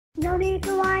No need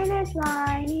to whine, it's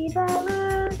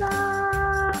Whinypaluza.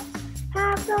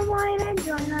 Have some wine and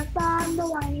join us on the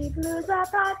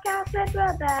Whinypaluza podcast with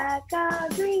Rebecca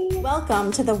Greene.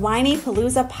 Welcome to the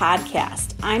Whinypaluza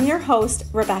podcast. I'm your host,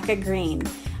 Rebecca Greene.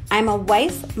 I'm a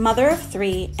wife, mother of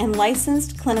three, and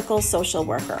licensed clinical social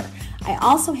worker. I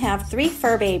also have 3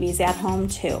 fur babies at home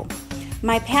too.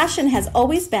 My passion has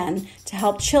always been to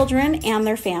help children and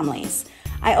their families.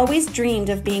 I always dreamed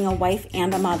of being a wife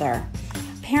and a mother.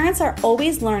 Parents are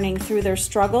always learning through their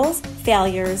struggles,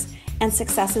 failures, and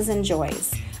successes and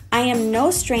joys. I am no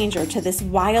stranger to this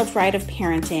wild ride of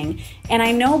parenting, and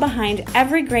I know behind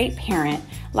every great parent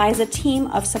lies a team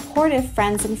of supportive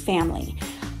friends and family.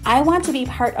 I want to be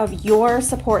part of your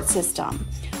support system.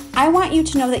 I want you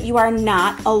to know that you are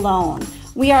not alone.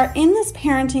 We are in this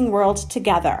parenting world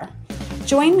together.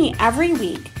 Join me every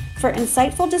week for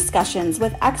insightful discussions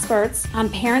with experts on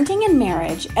parenting and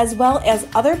marriage, as well as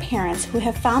other parents who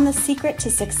have found the secret to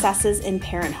successes in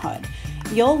parenthood.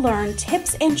 You'll learn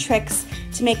tips and tricks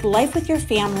to make life with your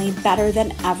family better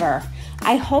than ever.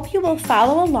 I hope you will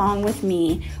follow along with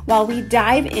me while we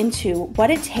dive into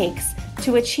what it takes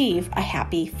to achieve a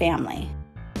happy family.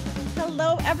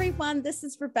 Hello, everyone. This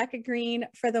is Rebecca Greene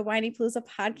for the Whinypaluza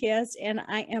podcast, and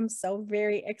I am so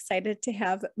very excited to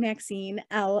have Maxine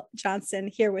L. Johnson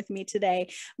here with me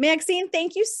today. Maxine,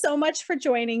 thank you so much for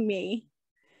joining me.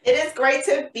 It is great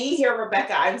to be here,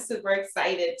 Rebecca. I'm super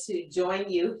excited to join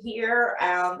you here,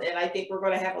 and I think we're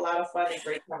going to have a lot of fun and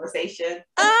great conversation.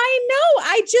 I know.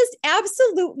 I just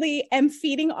absolutely am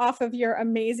feeding off of your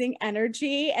amazing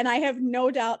energy, and I have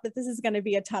no doubt that this is going to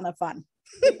be a ton of fun.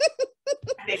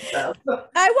 I think so.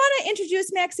 I want to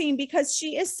introduce Maxine because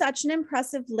she is such an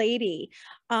impressive lady.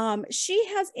 She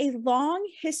has a long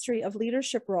history of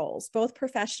leadership roles, both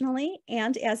professionally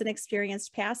and as an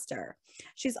experienced pastor.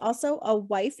 She's also a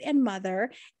wife and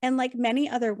mother, and like many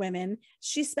other women,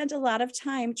 she spent a lot of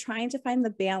time trying to find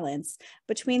the balance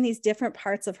between these different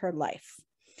parts of her life.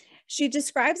 She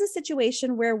describes a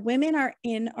situation where women are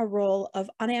in a role of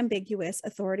unambiguous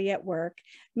authority at work,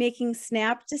 making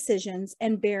snap decisions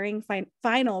and bearing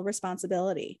final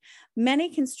responsibility.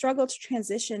 Many can struggle to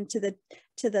transition to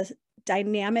the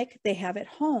dynamic they have at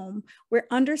home, where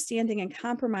understanding and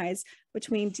compromise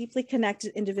between deeply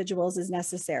connected individuals is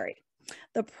necessary.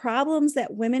 The problems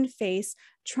that women face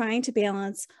trying to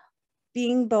balance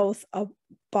being both a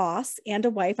boss and a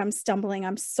wife, I'm stumbling,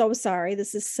 I'm so sorry,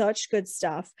 this is such good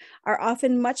stuff, are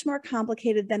often much more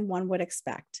complicated than one would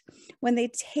expect. When they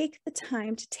take the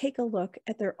time to take a look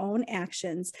at their own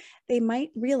actions, they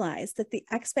might realize that the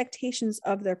expectations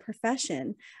of their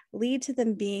profession lead to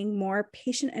them being more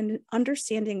patient and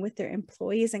understanding with their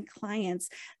employees and clients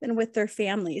than with their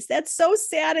families. That's so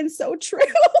sad and so true.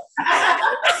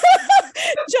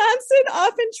 Johnston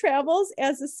often travels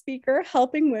as a speaker,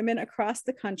 helping women across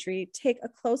the country take a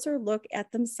closer look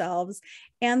at themselves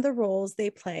and the roles they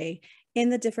play in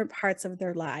the different parts of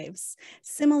their lives.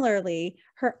 Similarly,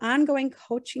 her ongoing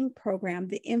coaching program,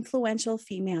 The Influential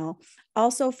Female,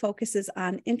 also focuses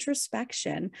on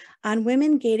introspection, on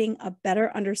women gaining a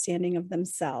better understanding of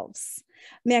themselves.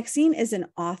 Maxine is an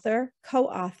author,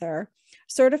 co-author,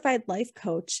 certified life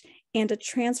coach, and a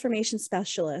transformation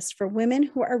specialist for women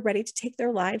who are ready to take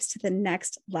their lives to the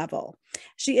next level.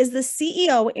 She is the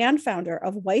CEO and founder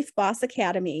of Wife Boss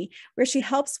Academy, where she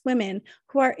helps women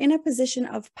who are in a position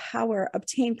of power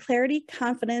obtain clarity,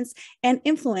 confidence, and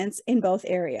influence in both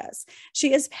areas.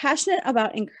 She is passionate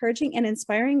about encouraging and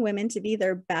inspiring women to be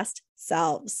their best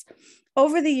selves.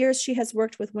 Over the years, she has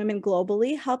worked with women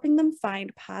globally, helping them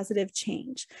find positive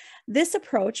change. This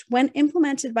approach, when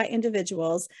implemented by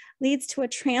individuals, leads to a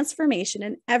transformation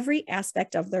in every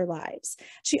aspect of their lives.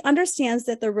 She understands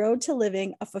that the road to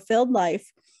living a fulfilled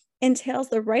life entails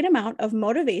the right amount of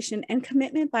motivation and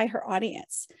commitment by her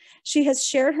audience. She has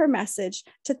shared her message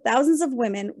to thousands of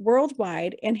women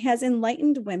worldwide and has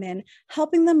enlightened women,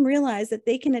 helping them realize that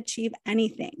they can achieve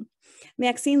anything.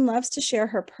 Maxine loves to share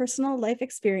her personal life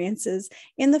experiences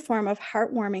in the form of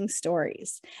heartwarming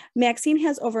stories. Maxine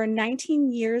has over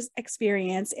 19 years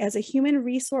experience as a human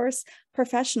resource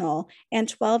professional and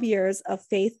 12 years of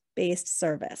faith-based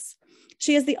service.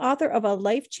 She is the author of a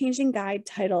life-changing guide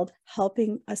titled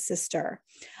Helping a Sister.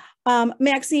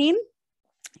 Maxine,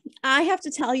 I have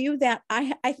to tell you that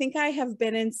I think I have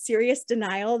been in serious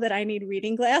denial that I need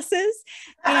reading glasses.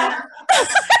 And, and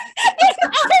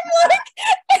I'm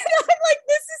like,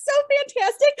 this is so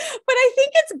fantastic, but I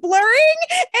think it's blurring.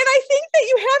 And I think that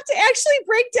you have to actually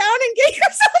break down and get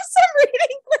yourself some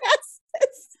reading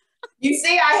glasses. You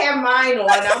see, I have mine on.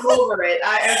 I'm over it.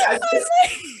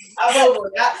 I'm over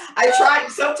it. I tried,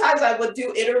 sometimes I would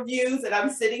do interviews and I'm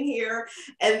sitting here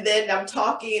and then I'm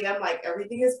talking and I'm like,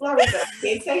 everything is blurry, but I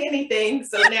can't say anything.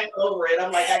 So now I'm over it.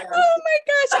 I'm like, I gotta oh my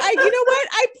gosh. You know what?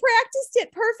 I practiced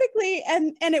it perfectly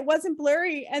and it wasn't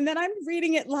blurry. And then I'm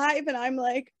reading it live and I'm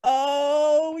like,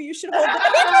 oh, you should hold the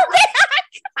paper back.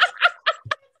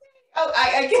 Oh,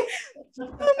 I get.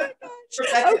 Oh my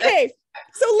gosh. Okay.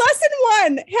 So lesson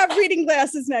 1, have reading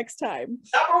glasses next time.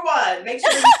 Number 1, make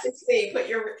sure you can see,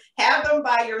 have them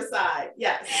by your side.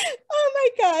 Yes. Oh my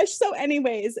gosh. So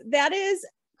anyways, that is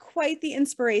quite the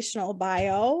inspirational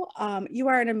bio. You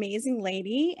are an amazing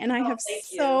lady and I have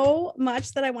so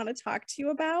much that I want to talk to you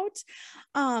about.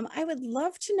 I would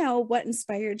love to know what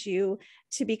inspired you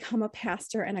to become a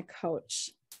pastor and a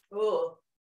coach. Oh,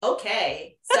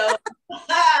 okay. So,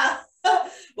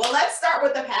 well, let's start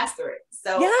with the pastorate.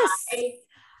 So yes.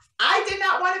 I did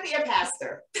not want to be a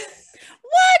pastor.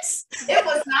 What? It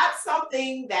was not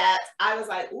something that I was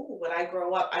like, ooh, when I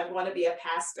grow up, I want to be a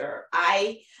pastor.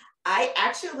 I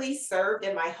actually served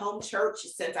in my home church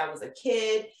since I was a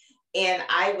kid. And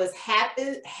I was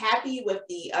happy with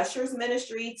the ushers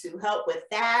ministry to help with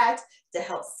that, to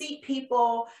help seat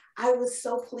people. I was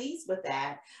so pleased with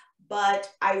that. But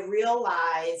I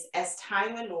realized as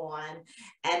time went on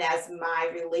and as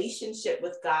my relationship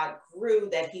with God grew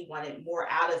that he wanted more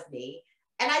out of me.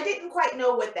 And I didn't quite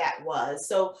know what that was.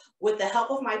 So with the help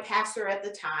of my pastor at the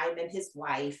time and his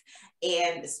wife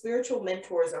and the spiritual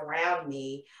mentors around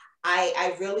me,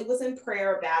 I really was in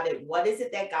prayer about it. What is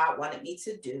it that God wanted me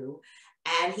to do?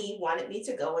 And he wanted me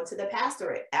to go into the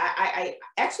pastorate. I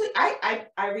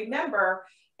remember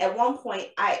at one point,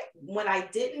 when I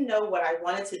didn't know what I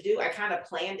wanted to do, I kind of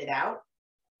planned it out.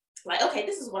 Like, okay,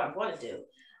 this is what I'm going to do.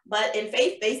 But in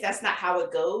faith-based, that's not how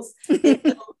it goes.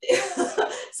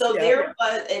 So there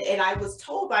was, and I was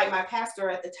told by my pastor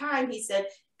at the time, he said,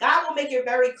 God will make it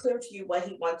very clear to you what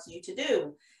he wants you to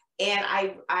do. And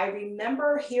I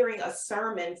remember hearing a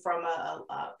sermon from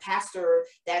a pastor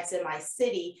that's in my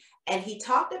city, and he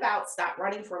talked about stop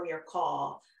running from your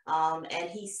call. And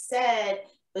he said,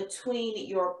 between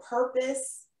your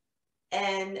purpose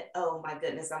and, oh my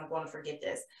goodness, I'm going to forget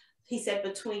this. He said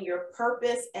between your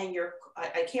purpose and your,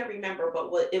 I can't remember,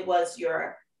 but what it was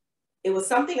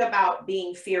something about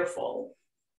being fearful,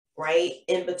 right?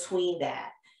 In between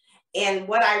that. And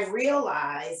what I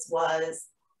realized was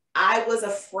I was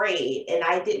afraid and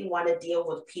I didn't want to deal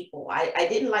with people. I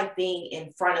didn't like being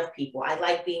in front of people. I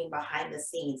like being behind the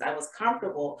scenes. I was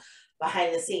comfortable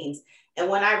behind the scenes. And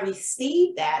when I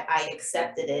received that, I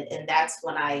accepted it. And that's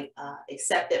when I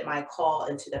accepted my call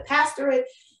into the pastorate.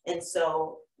 And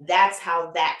so that's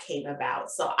how that came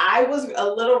about. So I was a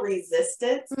little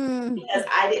resistant because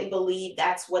I didn't believe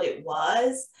that's what it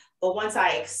was. But once I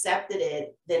accepted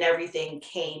it, then everything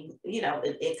came,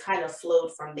 it kind of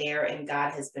flowed from there, and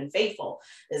God has been faithful.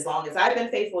 As long as I've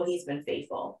been faithful, he's been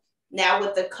faithful. Now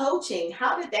with the coaching,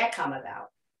 how did that come about?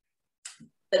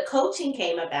 The coaching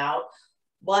came about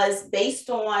was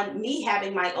based on me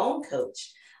having my own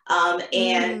coach. I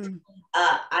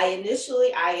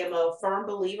am a firm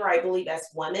believer. I believe as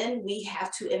women, we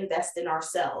have to invest in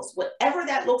ourselves, whatever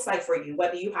that looks like for you,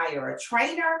 whether you hire a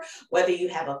trainer, whether you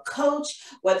have a coach,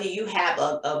 whether you have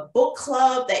a book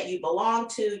club that you belong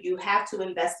to, you have to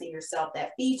invest in yourself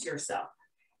that feeds yourself.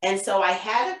 And so I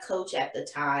had a coach at the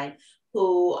time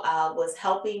who was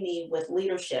helping me with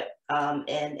leadership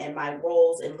and my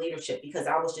roles in leadership, because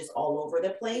I was just all over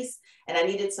the place and I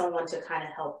needed someone to kind of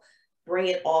help bring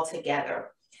it all together.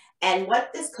 And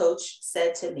what this coach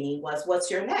said to me was,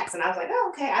 what's your next? And I was like,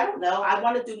 oh, okay, I don't know. I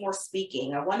want to do more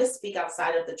speaking. I want to speak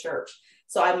outside of the church.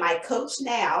 So my coach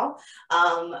now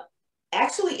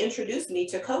actually introduced me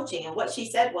to coaching. And what she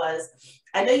said was,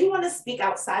 I know you want to speak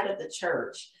outside of the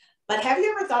church, but have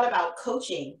you ever thought about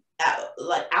coaching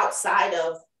like outside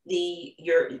of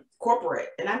your corporate?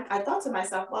 And I thought to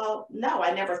myself, well, no,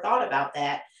 I never thought about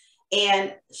that.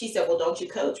 And she said, well, don't you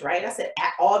coach, right? I said,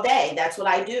 all day. That's what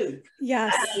I do.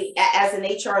 Yes. As an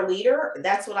HR leader,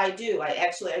 that's what I do. I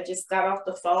just got off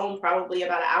the phone probably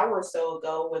about an hour or so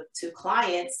ago with 2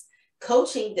 clients,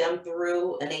 coaching them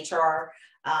through an HR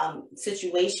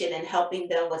situation and helping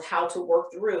them with how to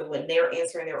work through, and they're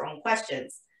answering their own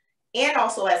questions. And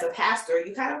also as a pastor,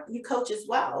 you coach as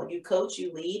well. You coach,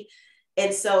 you lead.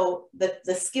 And so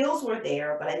the skills were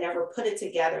there, but I never put it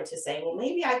together to say, well,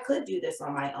 maybe I could do this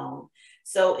on my own.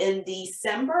 So in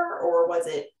December, or was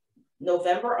it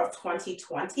November of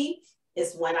 2020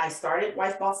 is when I started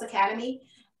Wife Boss Academy.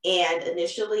 And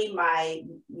initially my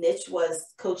niche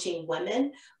was coaching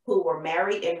women who were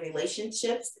married in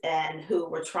relationships and who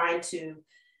were trying to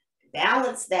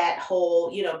balance that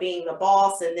whole, being the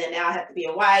boss and then now I have to be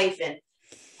a wife. And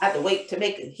I have to wait to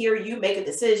hear you make a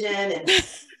decision. And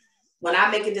when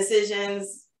I make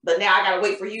decisions, but now I got to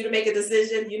wait for you to make a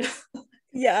decision, you know?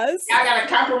 Yes. I got to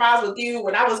compromise with you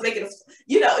when I was making,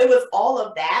 you know, it was all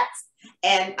of that.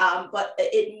 And, but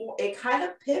it kind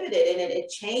of pivoted and it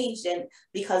changed. And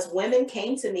because women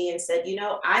came to me and said, you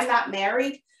know, I'm not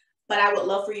married, but I would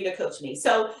love for you to coach me.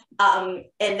 So, and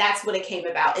that's when it came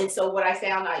about. And so what I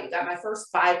found, I got my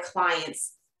first 5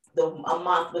 clients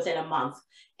within a month,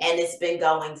 and it's been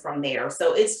going from there.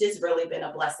 So it's just really been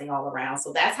a blessing all around.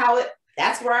 So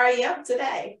that's where I am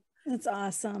today. That's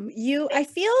awesome. I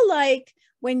feel like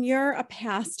when you're a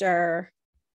pastor,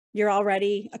 you're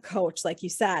already a coach, like you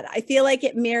said. I feel like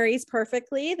it marries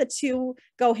perfectly. The two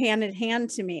go hand in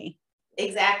hand to me.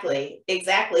 Exactly.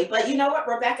 But you know what,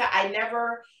 Rebecca, I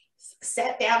never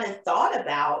sat down and thought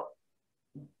about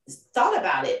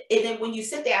it. And then when you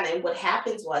sit down, and what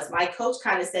happens was my coach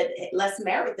kind of said, let's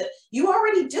marry you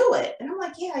already do it. And I'm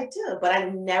like, yeah, I do, but I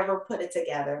never put it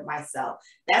together myself.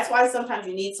 That's why sometimes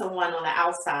you need someone on the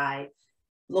outside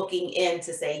looking in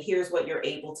to say, here's what you're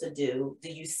able to do.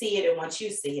 Do you see it? And once you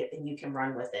see it, then you can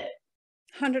run with it.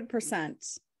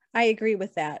 100%. I agree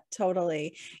with that.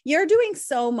 Totally. You're doing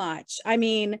so much. I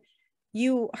mean,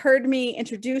 you heard me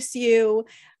introduce you.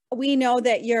 We know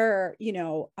that you're, you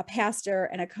know, a pastor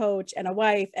and a coach and a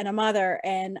wife and a mother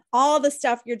and all the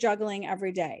stuff you're juggling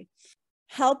every day.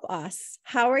 Help us.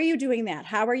 How are you doing that?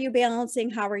 How are you balancing?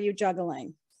 How are you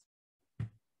juggling?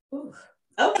 Ooh,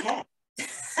 okay.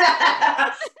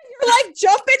 You're like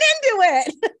jumping into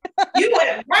it. You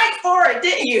went right for it,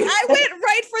 didn't you? I went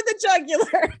right for the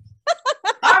jugular.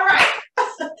 All right.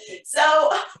 So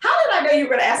how did I know you were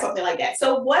going to ask something like that?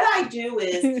 So what I do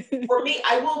is, for me,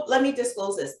 let me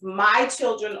disclose this. My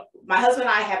children, my husband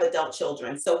and I have adult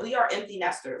children. So we are empty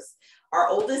nesters. Our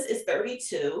oldest is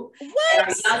 32. What? And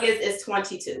our youngest is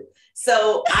 22.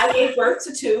 So I gave birth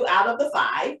to 2 out of the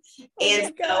 5.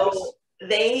 And so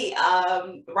they,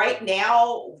 right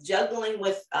now, juggling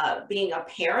with being a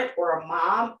parent or a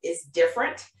mom is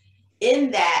different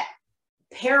in that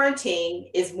parenting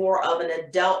is more of an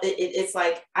adult. It's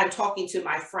like I'm talking to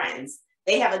my friends.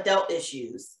 They have adult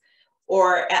issues,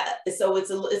 or so it's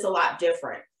a lot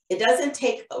different. It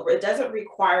doesn't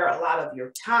require a lot of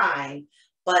your time,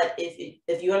 but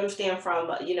if you understand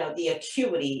from, you know, the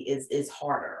acuity is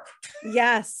harder.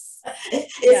 Yes.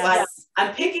 It's like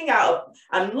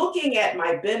I'm looking at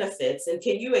my benefits, and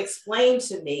can you explain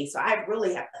to me? So I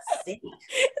really have to think.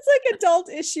 It's like adult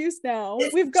issues now.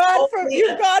 You've gone from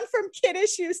kid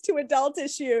issues to adult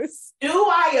issues.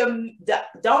 Don't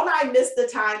I miss the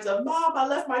times of, Mom, I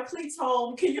left my cleats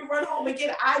home. Can you run home and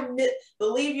get it?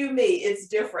 Believe you me, it's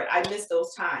different. I miss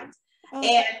those times. Oh.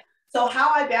 And so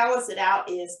how I balance it out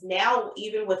is now,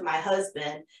 even with my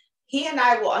husband, he and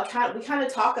I we kind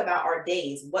of talk about our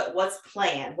days. What's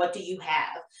planned? What do you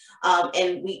have?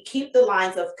 And we keep the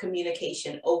lines of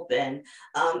communication open.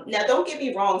 Now, don't get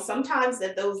me wrong. Sometimes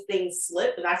that those things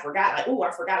slip and I forgot, like,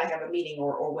 I forgot I have a meeting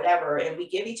or whatever. And we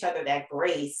give each other that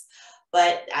grace.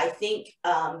 But I think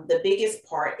the biggest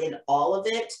part in all of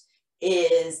it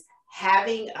is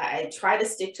I try to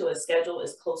stick to a schedule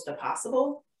as close to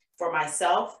possible for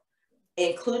myself.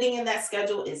 Including in that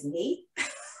schedule is me.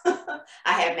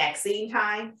 I have Maxine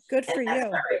time. Good for you. That's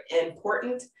very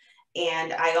important.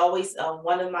 And I always,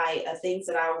 one of my things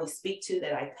that I always speak to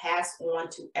that I pass on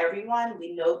to everyone,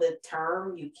 we know the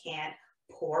term, you can't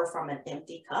pour from an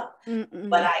empty cup. Mm-mm.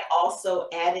 But I also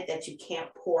added that you can't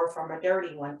pour from a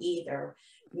dirty one either.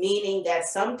 Meaning that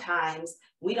sometimes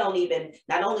we don't even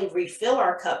not only refill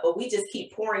our cup, but we just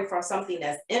keep pouring from something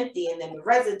that's empty, and then the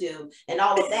residue and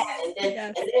all of that. And then,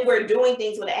 yes. And then we're doing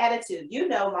things with an attitude. You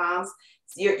know, moms,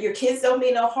 your kids don't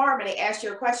mean no harm, and they ask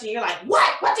you a question. You're like,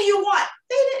 what do you want?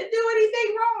 They didn't do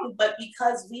anything wrong. But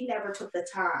because we never took the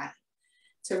time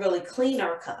to really clean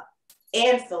our cup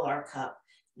and fill our cup,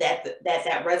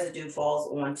 that residue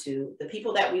falls onto the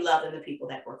people that we love and the people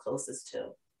that we're closest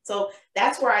to. So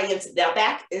that's where I am now.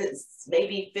 Back is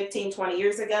maybe 15, 20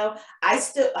 years ago,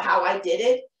 how I did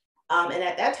it. And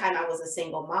at that time I was a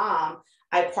single mom.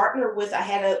 I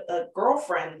had a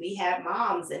girlfriend. We had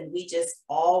moms, and we just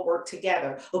all worked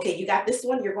together. Okay, you got this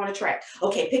one, you're going to track.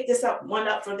 Okay, pick this one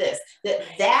up for this.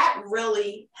 That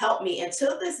really helped me. And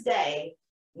to this day,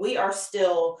 we are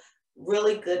still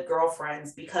really good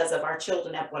girlfriends because of our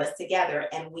children that brought us together,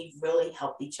 and we've really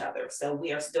helped each other. So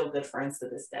we are still good friends to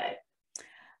this day.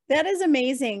 That is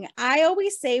amazing. I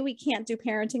always say we can't do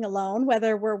parenting alone,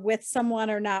 whether we're with someone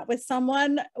or not with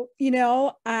someone. You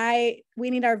know, we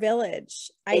need our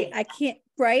village. I can't,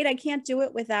 right? I can't do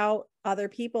it without other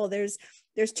people. There's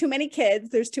too many kids.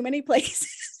 There's too many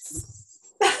places.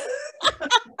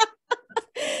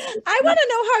 I want to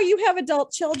know how you have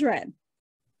adult children.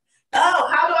 Oh,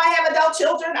 how do I have adult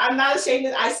children? I'm not ashamed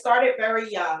that I started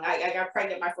very young. I got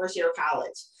pregnant my first year of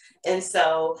college. And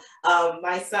so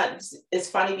my son, it's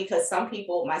funny because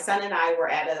my son and I were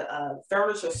at a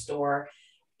furniture store,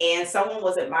 and someone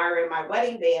was admiring my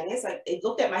wedding band. It's like, they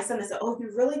looked at my son and said, "Oh,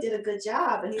 you really did a good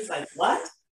job." And he's like, "What?"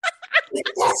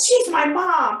 "Yes, she's my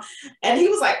mom." And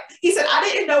he said, "I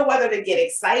didn't know whether to get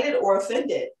excited or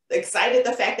offended. Excited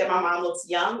the fact that my mom looks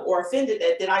young, or offended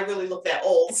that did I really look that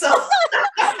old?" So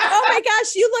oh my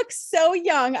gosh, you look so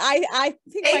young. I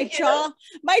think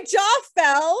my jaw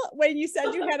fell when you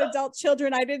said you had adult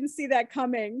children. I didn't see that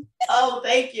coming. Oh,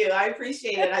 thank you. I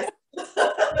appreciate it.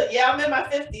 Yeah, I'm in my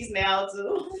 50s now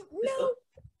too. No.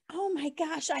 Oh my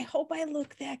gosh, I hope I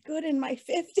look that good in my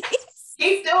 50s.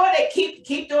 Keep doing it.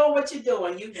 Keep doing what you're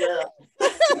doing. You will.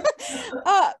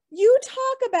 You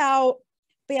talk about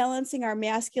balancing our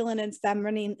masculine and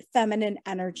feminine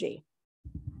energy,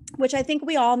 which I think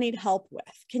we all need help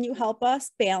with. Can you help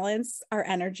us balance our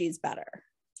energies better?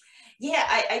 Yeah,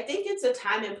 I think it's a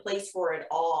time and place for it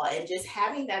all, and just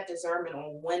having that discernment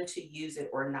on when to use it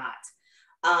or not.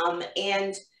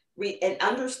 And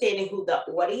understanding who the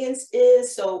audience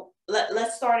is. So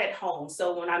let's start at home.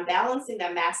 So when I'm balancing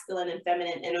that masculine and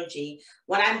feminine energy,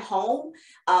 when I'm home,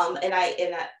 I'm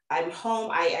home,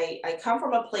 I come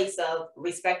from a place of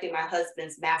respecting my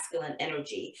husband's masculine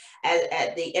energy,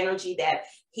 at the energy that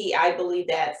I believe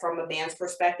that from a man's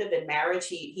perspective in marriage,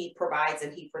 he provides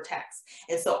and he protects.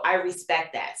 And so I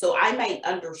respect that. So I might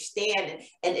understand,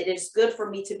 and it is good for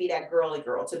me to be that girly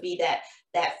girl, to be that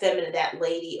feminine, that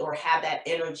lady, or have that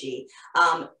energy.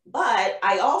 But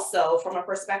I also, from a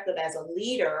perspective as a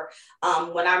leader,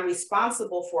 when I'm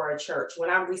responsible for a church, when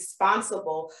I'm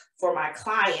responsible for my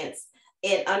clients,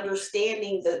 and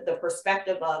understanding the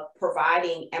perspective of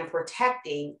providing and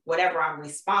protecting whatever I'm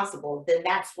responsible, then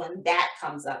that's when that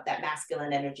comes up, that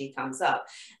masculine energy comes up.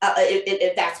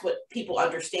 If that's what people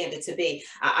understand it to be.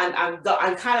 I'm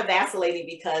kind of vacillating,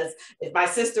 because if my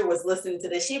sister was listening to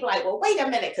this, she'd be like, "Well, wait a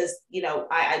minute," because,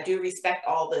 I do respect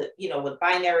all the, with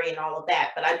binary and all of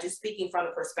that, but I'm just speaking from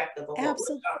the perspective of what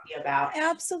we're talking about.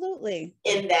 Absolutely.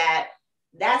 In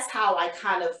that's how I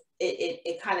kind of,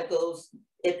 it kind of goes,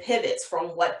 it pivots from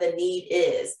what the need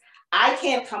is. I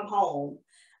can't come home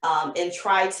and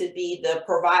try to be the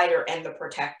provider and the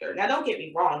protector. Now, don't get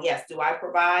me wrong. Yes, do I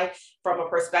provide from a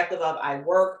perspective of I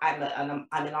work, I'm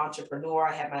an entrepreneur,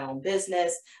 I have my own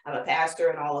business, I'm a pastor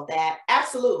and all of that.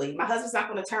 Absolutely. My husband's not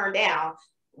going to turn down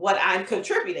what I'm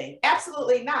contributing.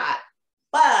 Absolutely not.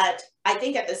 But I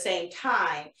think at the same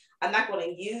time, I'm not going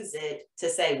to use it to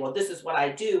say, well, this is what I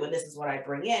do and this is what I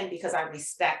bring in, because I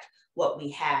respect what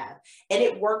we have. And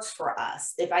it works for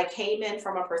us. If I came in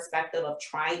from a perspective of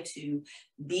trying to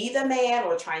be the man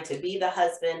or trying to be the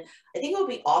husband, I think it will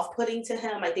be off-putting to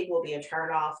him. I think it will be a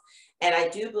turnoff. And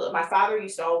my father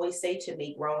used to always say to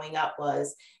me growing up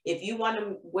was, if you want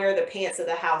to wear the pants of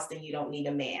the house, then you don't need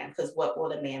a man, because what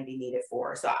will a man be needed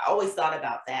for? So I always thought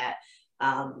about that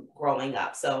growing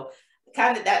up. So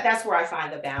kind of that's where I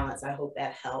find the balance. I hope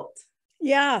that helped.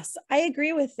 Yes, I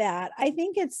agree with that. I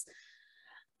think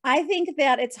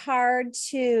that it's hard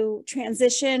to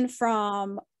transition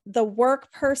from the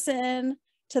work person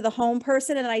to the home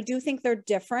person. And I do think they're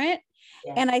different.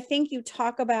 Yeah. And I think you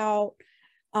talk about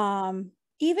even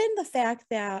the fact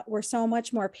that we're so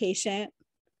much more patient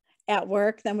at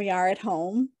work than we are at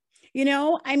home.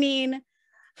 I mean,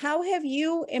 how have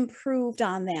you improved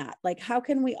on that? Like, how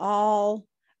can we all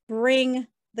bring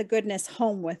the goodness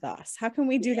home with us? How can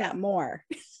we do that more?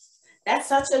 That's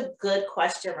such a good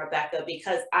question, Rebecca,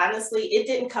 because honestly, it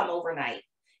didn't come overnight.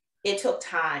 It took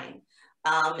time.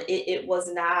 It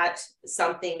was not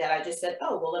something that I just said,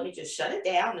 "Oh, well, let me just shut it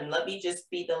down and let me just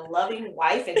be the loving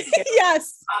wife and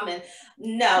yes."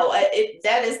 No,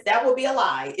 that would be a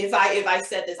lie. If I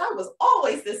said this, I was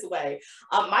always this way.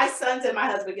 My sons and my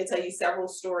husband can tell you several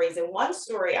stories. And one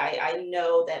story I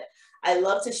know that I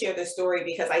love to share the story,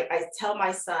 because I tell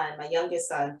my son, my youngest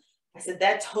son, I said,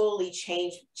 that totally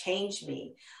changed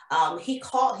me.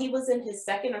 He was in his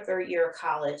second or third year of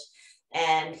college,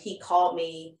 and he called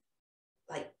me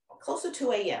like close to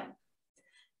 2 a.m.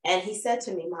 And he said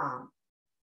to me, Mom,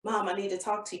 I need to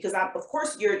talk to you, because of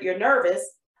course you're nervous.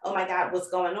 Oh my God,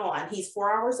 what's going on? He's 4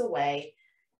 hours away.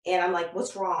 And I'm like,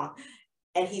 what's wrong?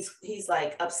 And he's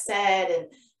like upset, and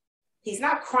he's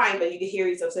not crying, but you can hear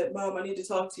he's upset. Mom, I need to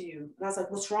talk to you. And I was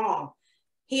like, what's wrong?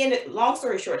 Long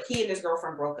story short, he and his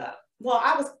girlfriend broke up. Well,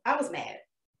 I was mad.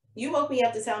 You woke me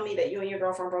up to tell me that you and your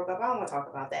girlfriend broke up. I don't want to talk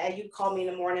about that. You called me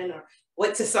in the morning or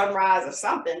went to sunrise or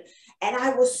something. And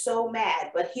I was so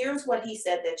mad. But here's what he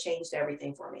said that changed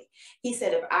everything for me. He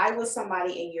said, if I was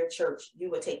somebody in your church, you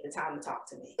would take the time to talk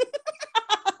to me.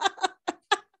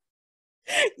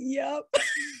 Yep.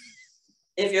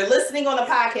 If you're listening on the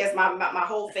podcast, my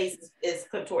whole face is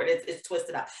contorted. It's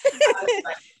twisted up. I was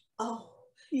like, oh,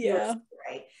 yeah, you're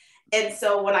right. And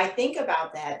so when I think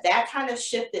about that, that kind of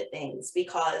shifted things,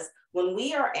 because when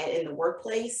we are in the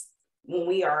workplace, when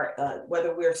we are,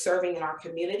 whether we're serving in our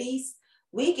communities,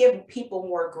 we give people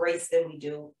more grace than we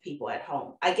do people at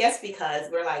home. I guess because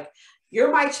we're like,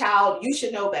 you're my child, you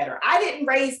should know better. I didn't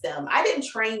raise them. I didn't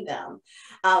train them.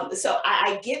 So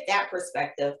I get that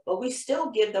perspective, but we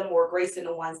still give them more grace than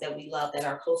the ones that we love, that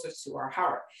are closest to our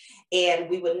heart. And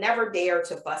we would never dare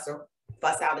to fuss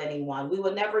out anyone. We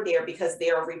would never dare, because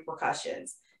there are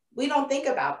repercussions. We don't think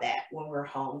about that when we're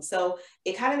home. So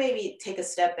it kind of made me take a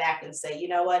step back and say, you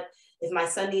know what, if my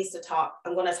son needs to talk,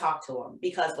 I'm going to talk to him.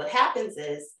 Because what happens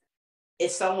is, if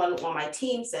someone on my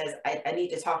team says, I need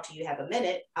to talk to you, have a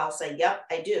minute, I'll say, yep,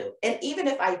 I do. And even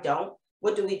if I don't,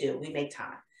 what do? We make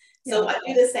time. So I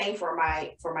do the same for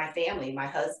my family, my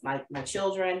husband, my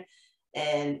children.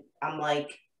 And I'm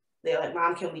like, they're like,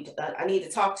 Mom, I need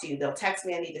to talk to you. They'll text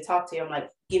me, I need to talk to you. I'm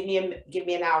like, give me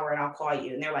an hour and I'll call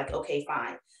you. And they're like, okay,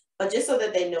 fine. But just so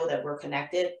that they know that we're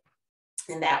connected.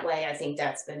 And that way, I think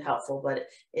that's been helpful. But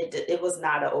it was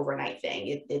not an overnight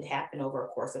thing. It happened over a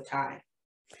course of time.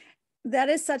 That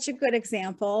is such a good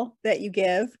example that you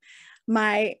give.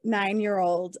 My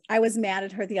 9-year-old, I was mad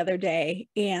at her the other day,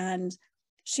 and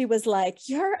she was like,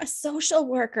 you're a social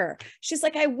worker. She's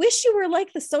like, I wish you were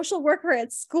like the social worker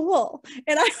at school.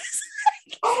 And I was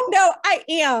like, no, I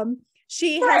am.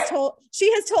 She has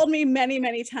told me many,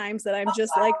 many times that I'm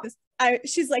just like this.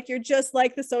 She's like, you're just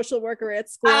like the social worker at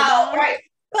school.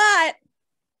 But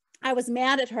I was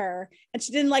mad at her, and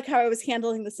she didn't like how I was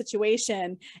handling the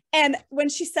situation. And when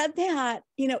she said that,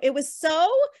 it was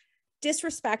so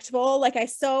disrespectful. Like, I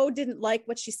so didn't like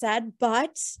what she said,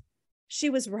 but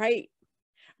she was right.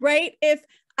 Right? If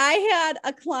I had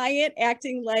a client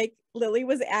acting like Lily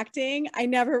was acting, I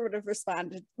never would have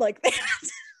responded like that.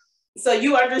 So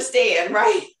you understand,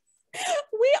 right?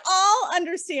 We all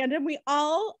understand, and we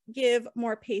all give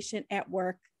more patience at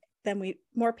work than we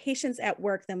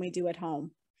do at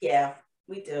home. Yeah,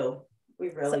 we do. We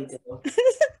really do.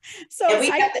 So and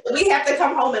we have to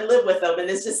come home and live with them. And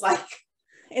it's just like,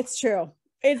 it's true.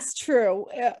 It's true.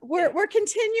 We're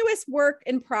continuous work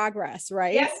in progress,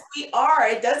 right? Yes, we are.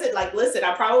 It doesn't listen,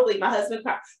 my husband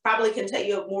probably can tell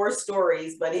you more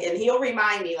stories, and he'll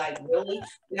remind me like, really?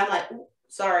 And I'm like,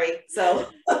 sorry. So.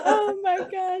 Oh my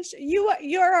gosh.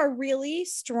 You're a really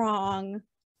strong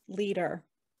leader.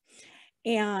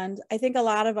 And I think a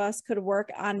lot of us could work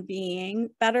on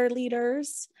being better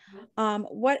leaders.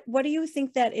 What do you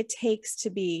think that it takes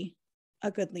to be a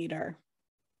good leader?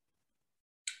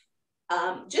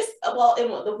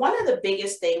 One of the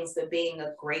biggest things to being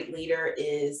a great leader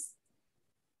is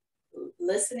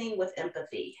listening with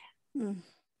empathy.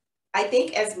 I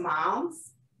think as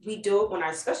moms, we do it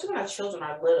especially when our children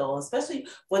are little, especially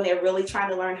when they're really trying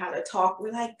to learn how to talk.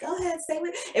 We're like, go ahead, say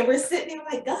it. And we're sitting there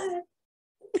like, go ahead.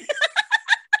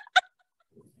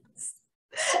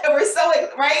 And we're so,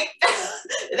 right?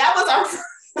 That was our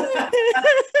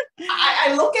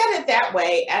I look at it that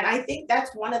way. And I think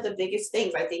that's one of the biggest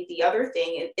things. I think the other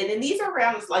thing, and these are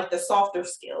around like the softer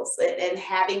skills and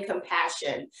having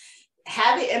compassion,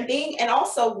 and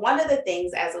also one of the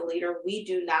things as a leader we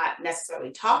do not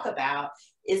necessarily talk about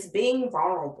is being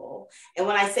vulnerable. And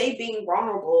when I say being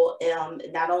vulnerable,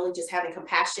 not only just having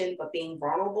compassion, but being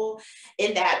vulnerable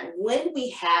in that when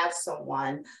we have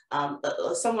someone on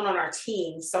our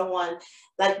team, someone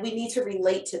like we need to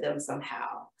relate to them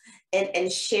somehow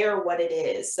and share what it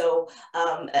is. So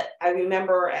I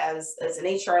remember as an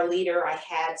HR leader, I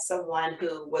had someone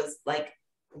who was like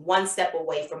one step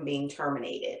away from being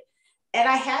terminated. And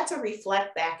I had to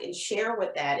reflect back and share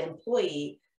with that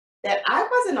employee that I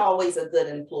wasn't always a good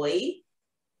employee.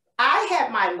 I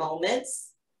had my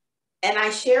moments, and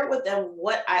I shared with them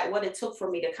what it took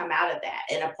for me to come out of that.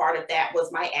 And a part of that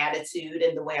was my attitude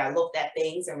and the way I looked at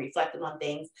things and reflected on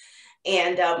things.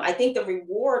 And I think the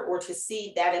reward, or to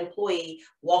see that employee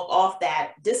walk off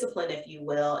that discipline, if you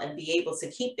will, and be able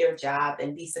to keep their job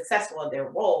and be successful in their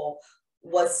role,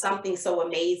 was something so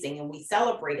amazing. And we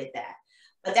celebrated that.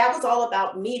 But that was all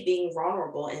about me being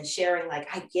vulnerable and sharing, like,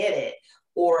 I get it.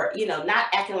 Or, not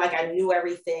acting like I knew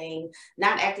everything,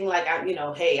 not acting like I've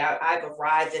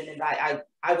arrived and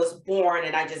I was born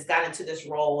and I just got into this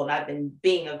role and I've been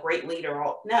being a great leader.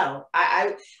 No,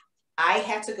 I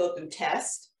had to go through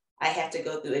tests. I have to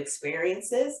go through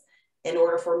experiences in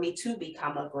order for me to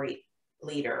become a great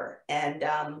leader. And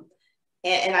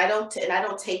I don't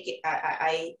take it,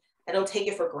 I don't take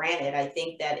it for granted. I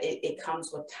think that it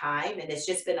comes with time, and it's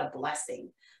just been a blessing.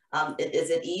 Is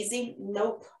it easy?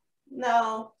 Nope.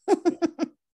 No.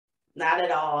 Not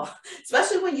at all,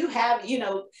 especially when you have,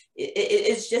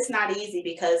 it's just not easy,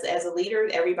 because as a leader,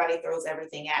 everybody throws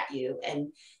everything at you. And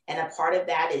a part of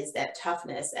that is that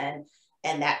toughness, and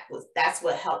that's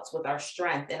what helps with our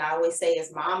strength. And I always say,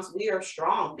 as moms, we are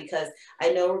strong, because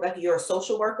I know, Rebecca, you're a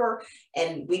social worker,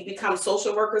 and we become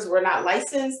social workers. We're not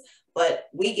licensed, but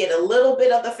we get a little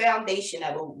bit of the foundation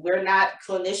of it. We're not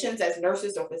clinicians as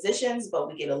nurses or physicians, but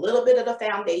we get a little bit of the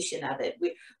foundation of it.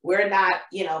 We're not,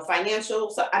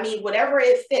 financial. So, I mean, whatever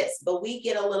it fits, but we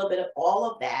get a little bit of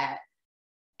all of that,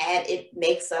 and it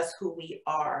makes us who we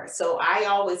are. So I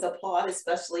always applaud,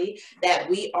 especially that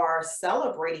we are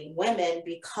celebrating women,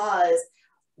 because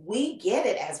we get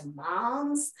it as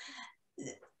moms.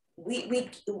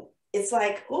 It's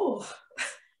like, ooh,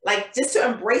 like, just to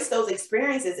embrace those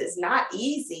experiences is not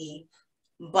easy,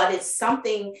 but it's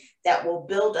something that will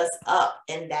build us up,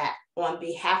 and that on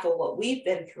behalf of what we've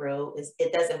been through,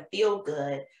 it doesn't feel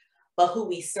good, but who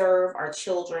we serve, our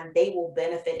children, they will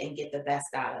benefit and get the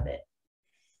best out of it.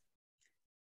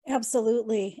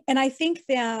 Absolutely. And I think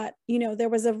that, there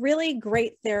was a really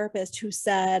great therapist who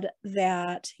said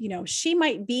that, she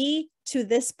might be to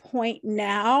this point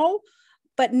now,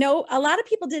 but no, a lot of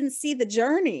people didn't see the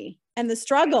journey and the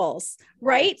struggles,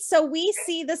 right? So we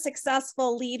see the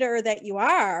successful leader that you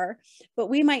are, but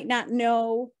we might not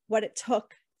know what it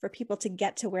took for people to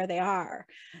get to where they are.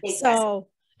 Exactly. So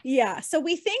yeah, so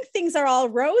we think things are all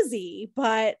rosy,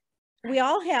 but we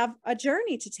all have a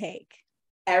journey to take.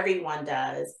 Everyone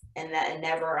does, and that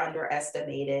never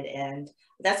underestimated. And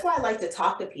that's why I like to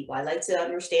talk to people. I like to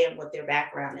understand what their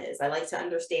background is. I like to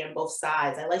understand both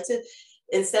sides. I like to,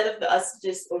 instead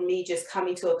of me just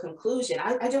coming to a conclusion,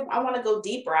 I want to go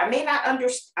deeper. I may not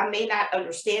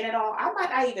understand it all. I might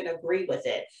not even agree with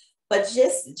it, but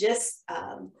just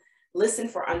listen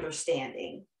for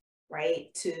understanding, right?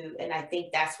 And I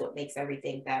think that's what makes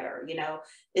everything better.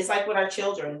 It's like with our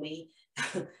children,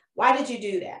 why did you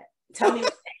do that? Tell me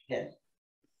what happened.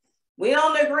 We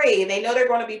don't agree, and they know they're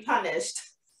going to be punished,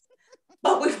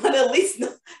 but we want to at least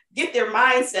get their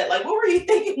mindset. Like, what were you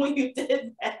thinking when you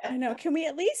did that? I know. Can we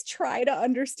at least try to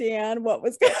understand what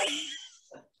was going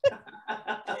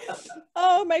on?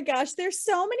 Oh my gosh. There's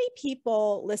so many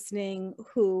people listening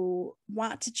who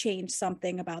want to change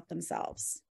something about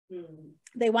themselves.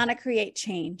 They want to create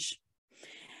change.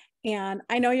 And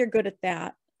I know you're good at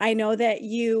that. I know that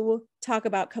you talk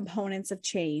about components of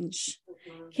change.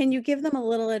 Can you give them a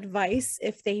little advice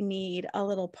if they need a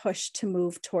little push to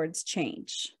move towards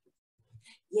change?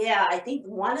 Yeah, I think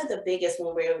one of the biggest,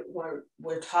 when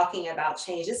we're talking about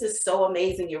change, this is so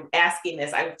amazing you're asking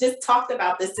this. I just talked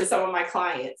about this to some of my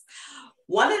clients.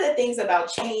 One of the things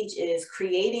about change is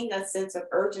creating a sense of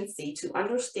urgency to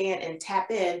understand and tap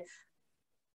in,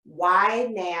 why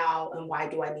now and why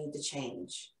do I need to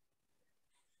change?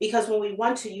 Because when we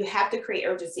want to, you have to create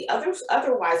urgency.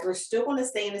 Otherwise, we're still going to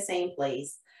stay in the same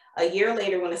place. A year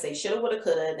later, we're going to say shoulda, woulda,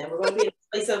 coulda, and we're going to be in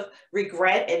a place of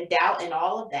regret and doubt and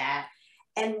all of that.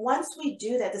 And once we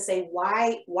do that, to say,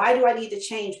 why do I need to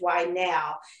change? Why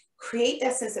now? Create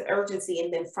that sense of urgency.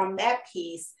 And then from that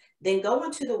piece, then go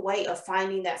into the way of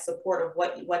finding that support of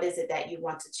what is it that you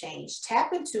want to change.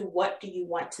 Tap into, what do you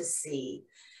want to see?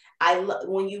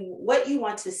 What you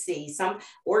want to see. Some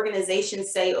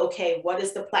organizations say, okay, what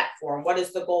is the platform? What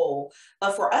is the goal?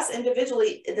 But for us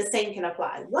individually, the same can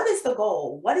apply. What is the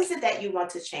goal? What is it that you want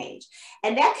to change?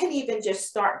 And that can even just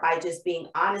start by just being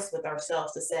honest with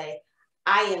ourselves to say,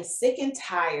 I am sick and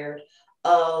tired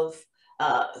of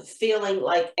feeling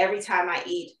like every time I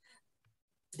eat,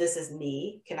 this is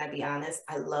me. Can I be honest?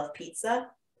 I love pizza,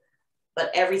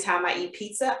 but every time I eat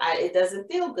pizza, it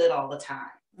doesn't feel good all the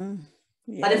time.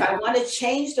 Yeah. But if I want to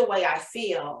change the way I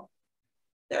feel,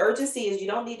 the urgency is, you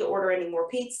don't need to order any more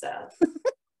pizza,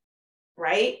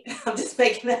 right? I'm just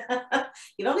making that.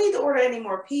 You don't need to order any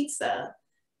more pizza.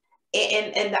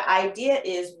 And the idea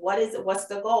is, what's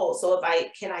the goal? So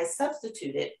can I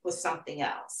substitute it with something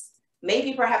else?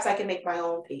 Maybe perhaps I can make my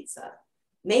own pizza.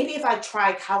 Maybe if I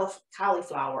try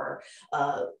cauliflower,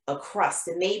 a crust,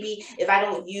 and maybe if I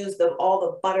don't use all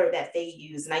the butter that they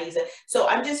use, and I use it. So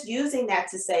I'm just using that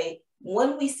to say,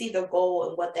 when we see the goal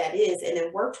and what that is, and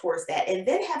then work towards that, and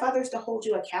then have others to hold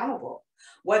you accountable,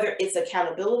 whether it's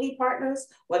accountability partners,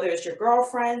 whether it's your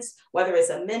girlfriends, whether it's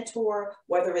a mentor,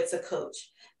 whether it's a coach.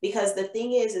 Because the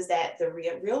thing is that the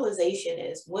realization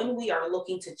is, when we are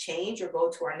looking to change or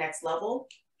go to our next level,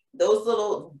 those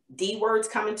little D words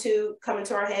come into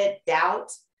our head: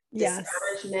 doubt, Yes.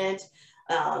 discouragement.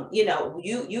 You know,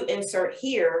 you insert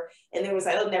here, and there was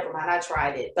like, oh, never mind, I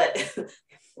tried it, but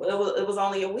it was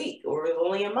only a week or it was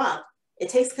only a month. It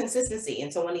takes consistency,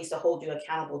 and someone needs to hold you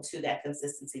accountable to that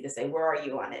consistency to say, where are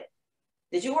you on it?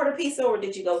 Did you order pizza or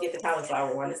did you go get the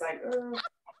cauliflower one? It's like,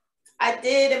 I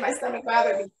did, and my stomach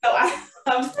bothered me. So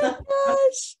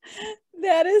Gosh,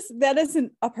 that is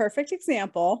a perfect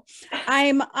example.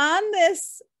 I'm on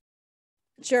this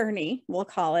journey, we'll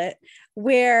call it,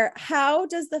 where how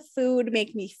does the food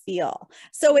make me feel?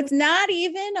 So it's not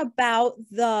even about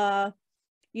the,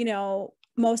 you know,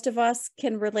 most of us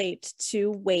can relate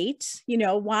to weight, you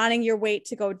know, wanting your weight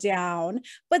to go down,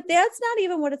 but that's not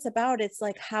even what it's about. It's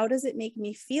like, how does it make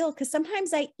me feel? Because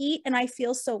sometimes I eat and I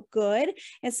feel so good,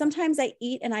 and sometimes I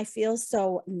eat and I feel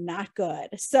so not good.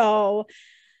 So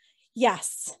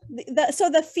yes, so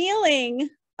the feeling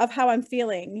of how I'm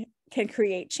feeling can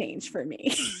create change for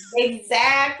me.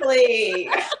 Exactly.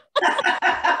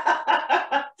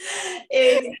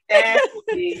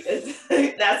 Exactly.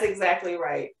 That's exactly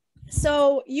right.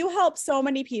 So you help so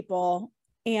many people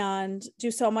and do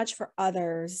so much for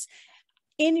others.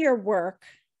 In your work,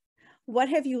 what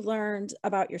have you learned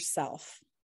about yourself?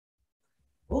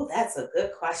 Oh, that's a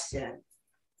good question.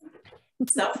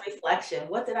 Self-reflection.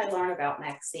 What did I learn about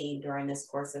Maxine during this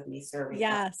course of me serving?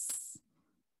 Yes.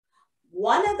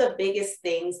 One of the biggest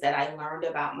things that I learned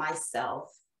about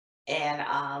myself, and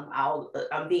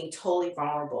I'm being totally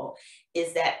vulnerable,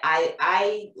 is that I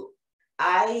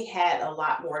had a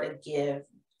lot more to give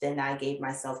than I gave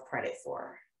myself credit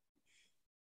for.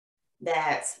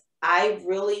 That I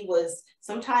really was,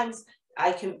 sometimes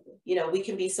I can, you know, we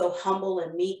can be so humble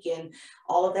and meek and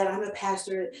all of that. I'm a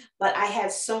pastor, but I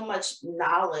had so much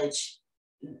knowledge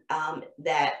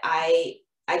that I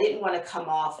didn't want to come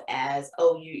off as,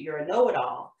 oh, you're a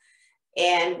know-it-all.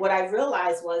 And what I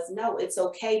realized was, no, it's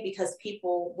okay, because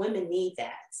women need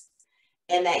that.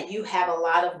 And that you have a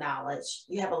lot of knowledge,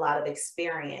 you have a lot of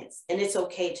experience, and it's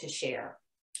okay to share.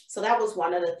 So that was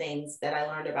one of the things that I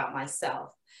learned about myself.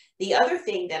 The other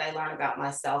thing that I learned about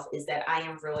myself is that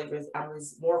I'm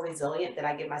more resilient than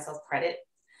I give myself credit.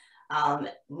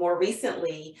 More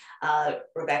recently,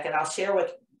 Rebecca, and I'll share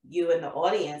with you and the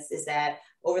audience, is that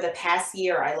over the past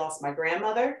year, I lost my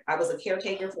grandmother. I was a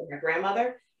caretaker for my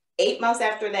grandmother. 8 months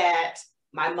after that,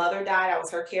 my mother died. I was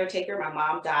her caretaker. My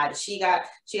mom died. She got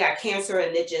cancer,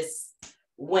 and it just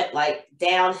went like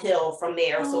downhill from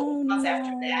there. So 8 months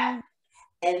after that,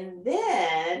 and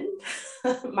then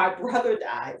my brother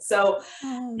died. So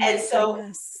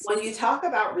Goodness. when you talk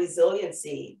about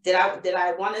resiliency, did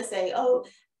I want to say, oh,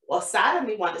 well, side of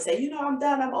me wanted to say, you know, I'm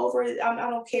done, I'm over it, I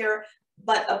don't care.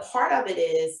 But a part of it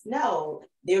is, no,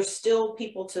 there's still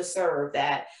people to serve,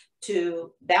 that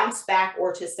to bounce back,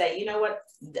 or to say, you know what,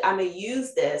 I'm going to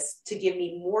use this to give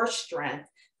me more strength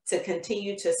to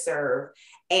continue to serve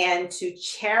and to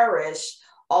cherish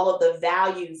all of the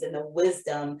values and the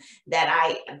wisdom that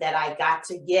I got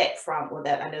to get from, or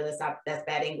that, I know that's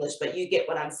bad English, but you get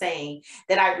what I'm saying,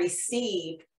 that I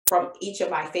received from each of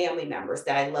my family members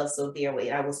that I love so dearly,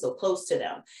 and I was so close to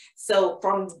them. So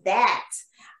from that,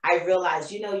 I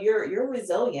realized, you know, you're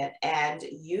resilient, and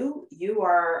you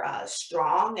are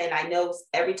strong. And I know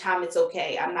every time it's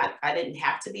okay. I didn't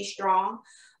have to be strong.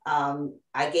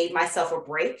 I gave myself a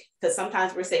break, because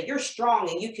sometimes we say you're strong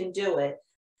and you can do it.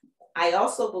 I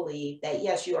also believe that,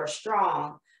 yes, you are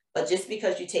strong, but just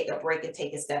because you take a break and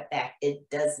take a step back, it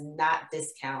does not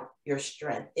discount your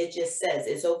strength. It just says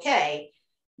it's okay.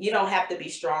 You don't have to be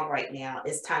strong right now.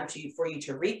 It's time for you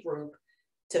to regroup,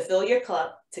 to fill your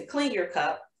cup, to clean your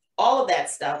cup, all of that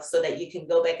stuff, so that you can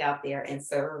go back out there and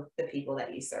serve the people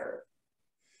that you serve.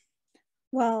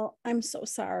 Well, I'm so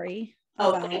sorry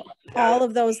about all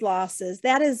of those losses.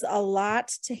 That is a lot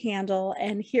to handle.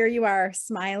 And here you are,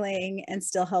 smiling and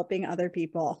still helping other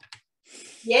people.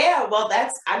 Yeah, well,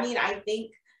 I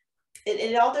think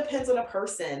it all depends on a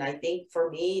person. I think for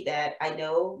me, that I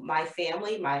know my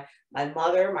family, my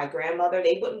mother, my grandmother,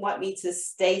 they wouldn't want me to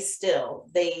stay still.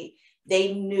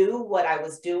 They knew what I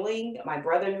was doing. My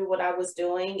brother knew what I was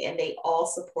doing, and they all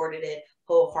supported it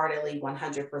wholeheartily,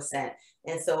 100%.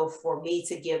 And so for me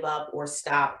to give up or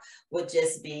stop would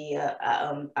just be,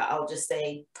 I'll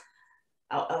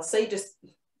say just,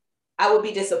 I would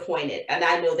be disappointed, and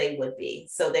I know they would be.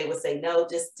 So they would say, no,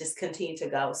 just continue to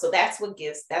go. So that's what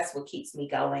keeps me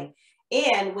going.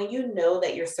 And when you know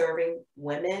that you're serving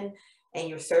women and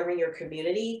you're serving your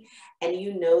community, and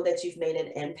you know that you've made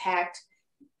an impact,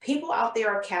 people out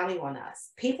there are counting on us.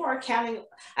 People are counting.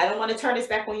 I don't want to turn this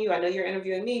back on you. I know you're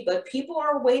interviewing me, but people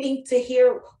are waiting to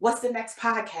hear what's the next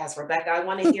podcast, Rebecca. I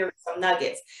want to hear some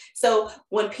nuggets. So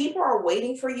when people are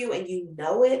waiting for you and you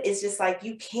know it, it's just like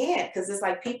you can't, because it's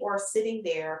like people are sitting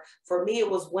there. For me, it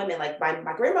was women. Like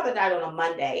my grandmother died on a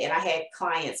Monday and I had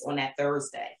clients on that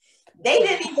Thursday. They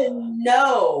didn't even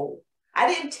know. I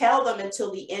didn't tell them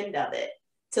until the end of it,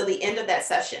 till the end of that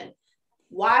session.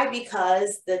 Why?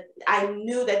 Because I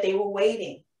knew that they were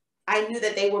waiting. I knew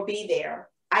that they would be there.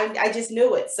 I just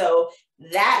knew it. So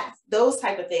those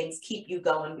type of things keep you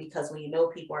going, because when you know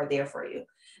people are there for you,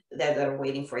 that are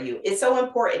waiting for you, it's so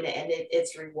important, and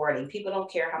it's rewarding. People don't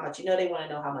care how much you know, they want to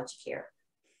know how much you care.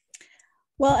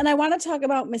 Well, and I want to talk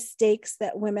about mistakes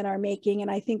that women are making. And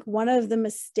I think one of the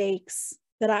mistakes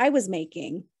that I was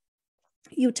making,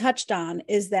 you touched on,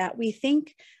 is that we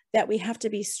think that we have to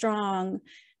be strong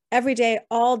every day,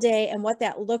 all day, and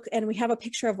and we have a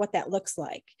picture of what that looks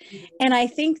like. Mm-hmm. And I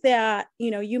think that,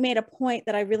 you made a point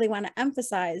that I really want to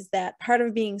emphasize, that part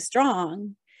of being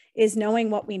strong is knowing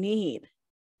what we need.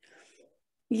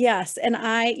 Yes. And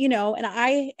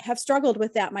I have struggled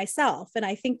with that myself. And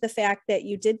I think the fact that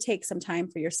you did take some time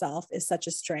for yourself is such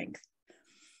a strength.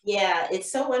 Yeah,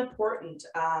 it's so important.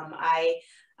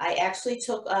 I actually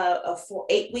took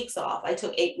 8 weeks off. I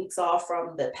took 8 weeks off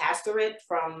from the pastorate,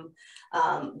 from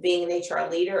being an HR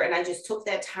leader. And I just took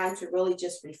that time to really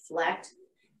just reflect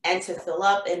and to fill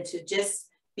up and to just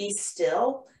be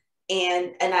still.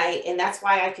 And that's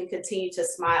why I can continue to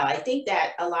smile. I think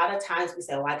that a lot of times we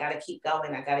say, oh, I got to keep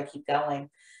going. I got to keep going.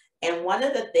 And one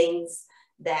of the things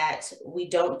that we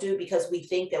don't do, because we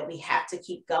think that we have to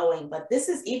keep going. But this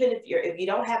is, even if you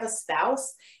don't have a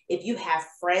spouse, if you have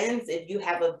friends, if you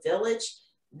have a village,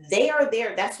 they are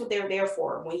there. That's what they're there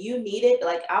for. When you need it,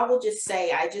 like I will just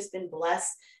say, I just been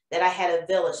blessed that I had a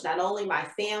village, not only my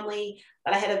family,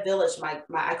 but I had a village.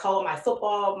 I call it my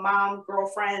football mom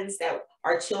girlfriends, that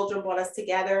our children brought us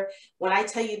together. When I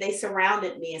tell you, they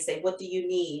surrounded me and say, what do you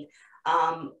need?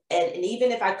 And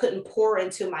even if I couldn't pour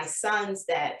into my sons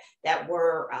that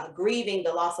were grieving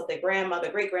the loss of their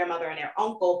grandmother, great grandmother, and their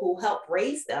uncle who helped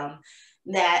raise them,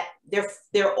 that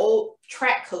their old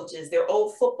track coaches, their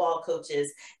old football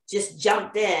coaches just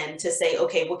jumped in to say,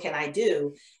 okay, what can I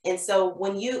do? And so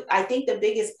I think the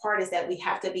biggest part is that we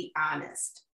have to be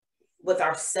honest with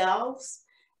ourselves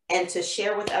and to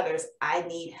share with others, I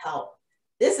need help.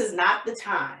 This is not the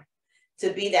time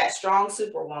to be that strong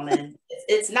superwoman.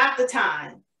 It's not the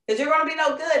time, because you're going to be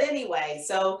no good anyway.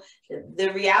 So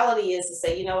the reality is to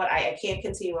say, you know what, I can't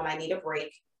continue and I need a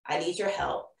break. I need your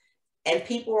help. And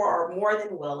people are more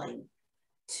than willing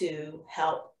to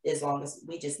help, as long as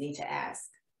we just need to ask.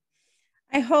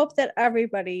 I hope that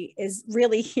everybody is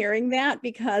really hearing that,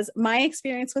 because my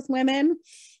experience with women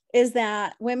is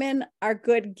that women are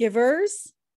good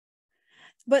givers,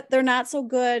 but they're not so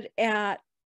good at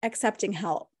accepting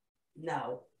help.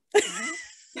 No. And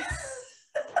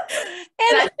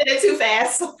I did it too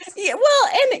fast. Yeah,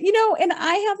 well, and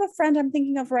I have a friend I'm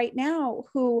thinking of right now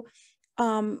who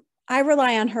I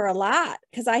rely on her a lot,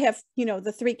 because I have,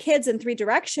 the 3 kids in 3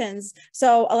 directions.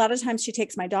 So a lot of times she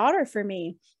takes my daughter for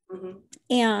me. Mm-hmm.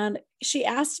 And she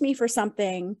asked me for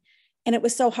something and it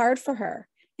was so hard for her.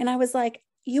 And I was like,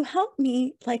 you help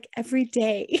me like every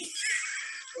day.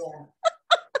 Yeah.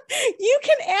 You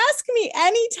can ask me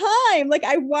anytime. Like,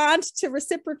 I want to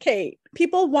reciprocate.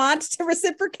 People want to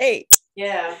reciprocate.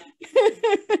 Yeah.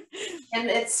 And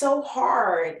it's so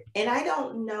hard. And I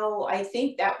don't know. I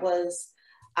think that was,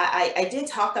 I did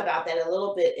talk about that a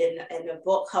little bit in the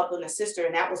book, Couple and a Sister.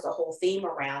 And that was the whole theme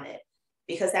around it,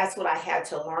 because that's what I had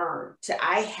to learn.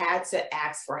 I had to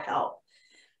ask for help,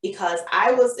 because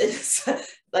it's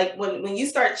like when you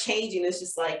start changing, it's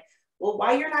just like, well,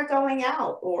 why you're not going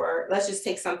out? Or let's just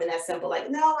take something that's simple, like,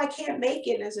 no, I can't make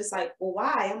it. And it's just like, well,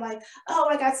 why? I'm like, oh,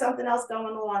 I got something else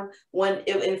going on, when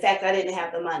in fact, I didn't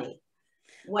have the money.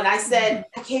 When I said,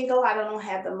 I can't go out, I don't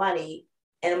have the money.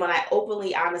 And when I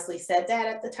openly, honestly said that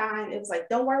at the time, it was like,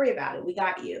 don't worry about it. We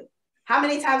got you. How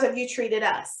many times have you treated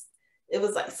us? It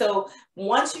was like, so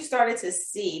once you started to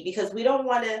see, because we don't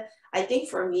want to, I think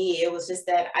for me, it was just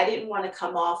that I didn't want to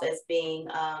come off as being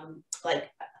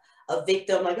like a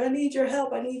victim, like, I need your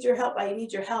help, I need your help, I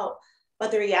need your help. But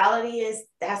the reality is,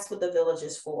 that's what the village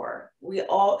is for. We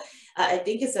all, I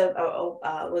think it's a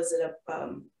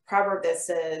proverb that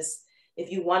says, if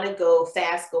you want to go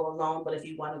fast, go alone, but if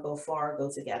you want to go far,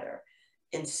 go together.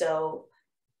 And so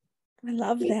I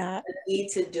love that. We need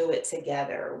to do it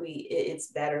together. It's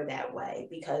better that way,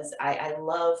 because I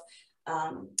love,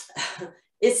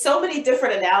 it's so many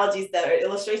different analogies that are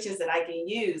illustrations that I can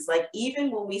use. Like,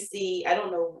 even when we see, I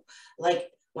don't know,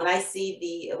 like when I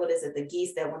see the, what is it, the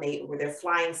geese that where they're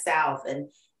flying south and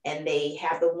they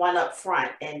have the one up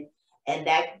front, and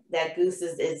that goose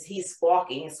is he's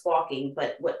squawking and squawking.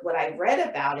 But what I read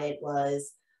about it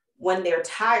was when they're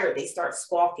tired, they start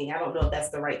squawking. I don't know if that's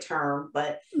the right term,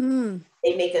 but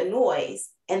they make a noise.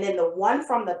 And then the one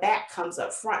from the back comes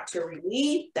up front to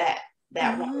relieve that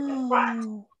one in the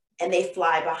front, and they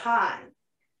fly behind.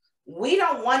 We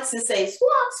don't want to say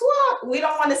squawk, squawk. We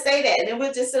don't want to say that. And then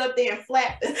we'll just sit up there and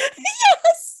flap.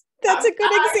 Yes, that's a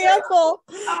good example.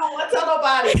 I don't want to tell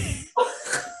nobody. And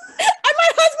my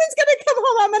husband's going to come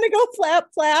home. I'm going to go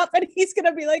flap, flap. And he's going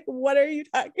to be like, what are you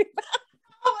talking about?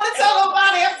 I don't want to tell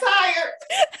nobody I'm tired.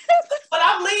 But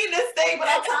I'm leading this thing, but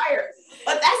I'm tired.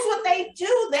 But that's what they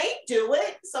do. They do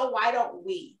it. So why don't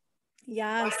we?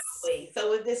 Yes.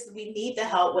 So with this, we need the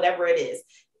help, whatever it is.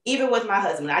 Even with my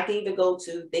husband, I can even go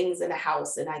to things in the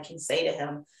house and I can say to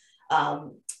him,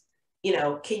 you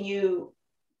know, can you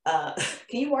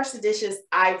wash the dishes?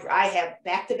 I have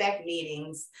back-to-back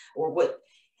meetings or what.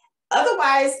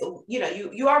 Otherwise, you know,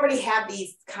 you already have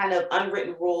these kind of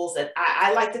unwritten rules that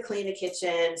I like to clean the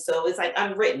kitchen. So it's like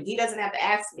unwritten. He doesn't have to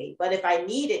ask me, but if I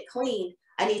need it clean,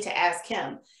 I need to ask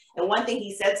him. And one thing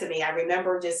he said to me, I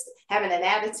remember just having an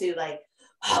attitude like,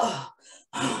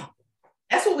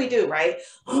 that's what we do, right?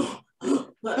 And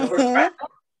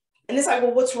it's like,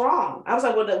 well, what's wrong? I was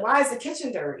like, well, then why is the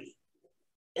kitchen dirty?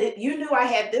 You knew I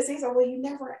had this. He's like, well, you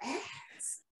never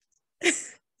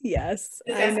asked. Yes,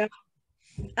 I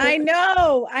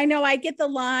know. I get the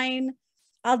line.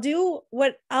 I'll do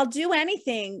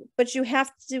anything, but you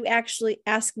have to actually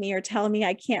ask me or tell me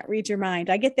I can't read your mind.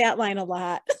 I get that line a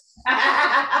lot.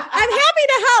 I'm happy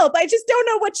to help. I just don't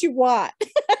know what you want.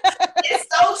 It's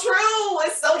so true.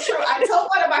 It's so true. I told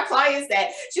one of my clients that.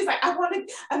 She's like,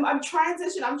 I'm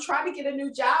transitioning. I'm trying to get a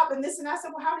new job and this and that. I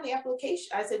said, well, how many applications?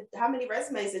 I said, how many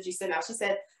resumes did you send out? She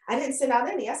said, I didn't send out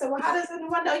any. I said, well, how does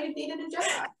anyone know you need a new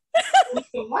job?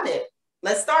 You want it.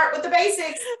 Let's start with the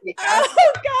basics.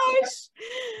 Oh gosh.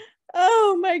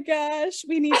 Oh my gosh.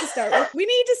 We need to start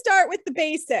with the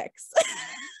basics.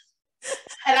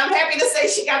 And I'm happy to say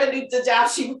she got the job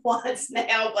she wants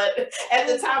now, but at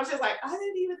the time she was like, I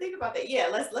didn't even think about that. Yeah,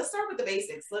 let's start with the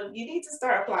basics. You need to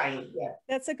start applying. Yeah.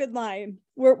 That's a good line.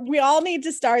 We all need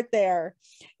to start there.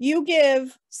 You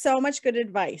give so much good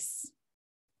advice.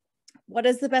 What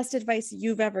is the best advice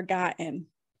you've ever gotten?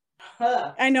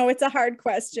 I know it's a hard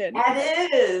question. That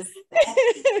is.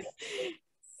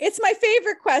 It's my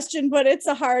favorite question, but it's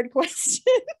a hard question.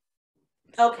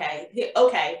 Okay.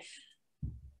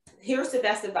 Here's the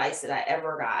best advice that I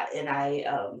ever got, and I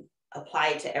apply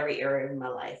it to every area of my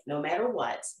life. No matter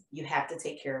what, you have to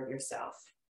take care of yourself.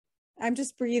 I'm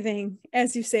just breathing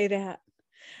as you say that.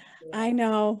 Yeah. I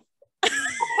know.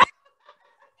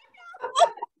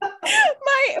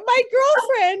 my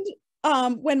girlfriend,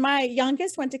 when my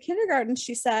youngest went to kindergarten,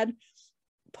 she said,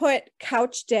 put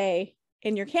couch day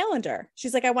in your calendar.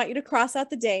 She's like, I want you to cross out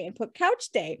the day and put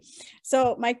couch day.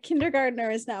 So my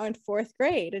kindergartner is now in 4th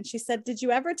grade. And she said, did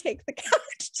you ever take the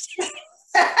couch day?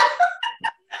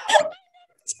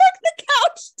 Took the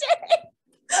couch day.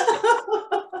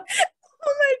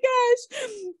 Oh my gosh.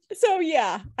 So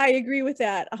yeah, I agree with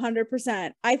that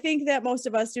 100%. I think that most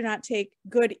of us do not take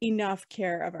good enough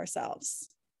care of ourselves.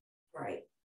 Right.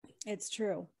 It's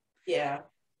true. Yeah.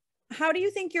 How do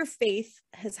you think your faith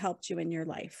has helped you in your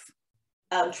life?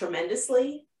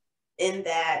 Tremendously, in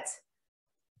that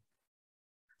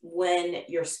when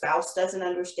your spouse doesn't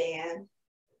understand,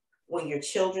 when your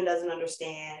children doesn't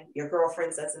understand, your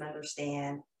girlfriends doesn't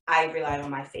understand, I rely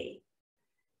on my faith.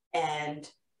 And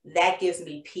that gives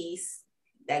me peace,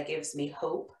 that gives me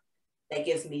hope, that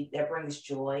brings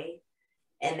joy,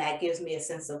 and that gives me a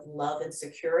sense of love and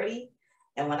security.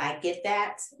 And when I get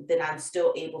that, then I'm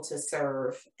still able to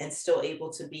serve and still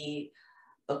able to be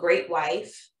a great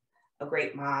wife, a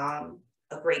great mom,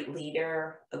 a great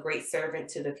leader, a great servant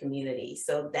to the community.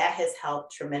 So that has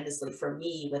helped tremendously for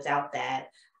me. Without that,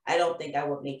 I don't think I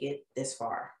would make it this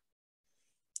far.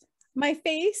 My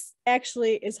face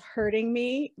actually is hurting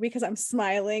me because I'm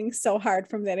smiling so hard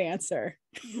from that answer.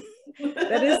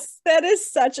 That is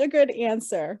such a good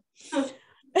answer. Can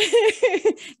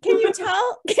you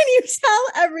tell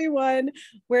everyone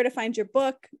where to find your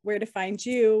book, where to find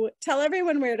you? Tell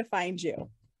everyone where to find you.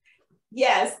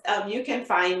 Yes, you can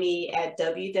find me at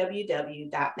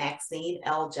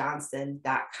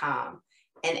www.MaxineLJohnson.com.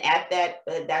 And at that,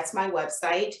 that's my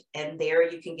website. And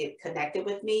there you can get connected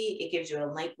with me. It gives you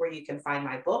a link where you can find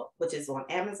my book, which is on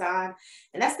Amazon.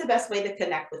 And that's the best way to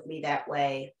connect with me that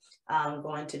way.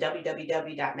 Going to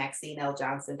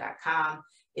www.MaxineLJohnson.com.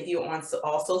 If you're on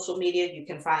all social media, you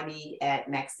can find me at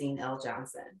Maxine L.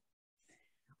 Johnson.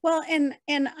 Well, and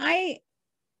I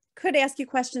could ask you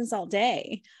questions all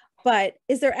day, but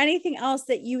is there anything else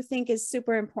that you think is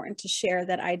super important to share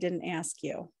that I didn't ask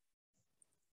you?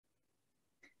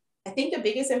 I think the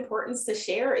biggest importance to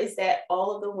share is that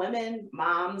all of the women,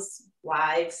 moms,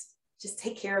 wives, just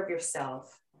take care of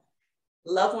yourself.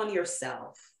 Love on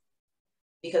yourself.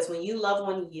 Because when you love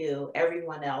on you,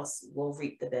 everyone else will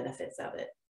reap the benefits of it.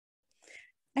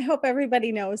 I hope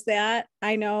everybody knows that.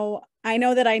 I know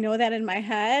that I know that in my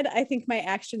head. I think my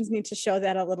actions need to show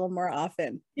that a little more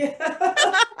often. Yeah.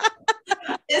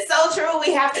 It's so true.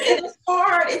 We have to, it's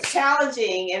hard, it's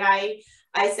challenging. And I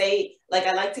say, like,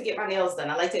 I like to get my nails done.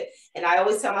 And I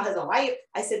always tell my husband, why?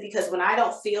 I said, because when I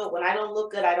don't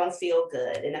look good, I don't feel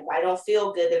good. And if I don't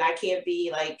feel good, then I can't be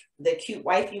like the cute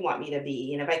wife you want me to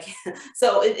be. And if I can't,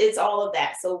 so it's all of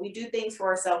that. So we do things for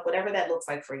ourselves, whatever that looks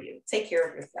like for you. Take care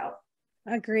of yourself.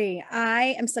 Agree.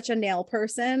 I am such a nail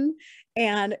person.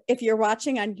 And if you're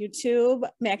watching on YouTube,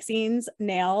 Maxine's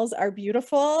nails are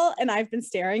beautiful. And I've been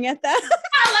staring at them.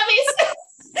 I love you.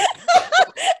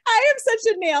 I am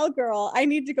such a nail girl. I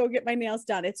need to go get my nails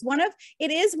done. It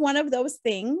is one of those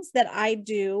things that I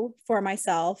do for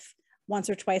myself once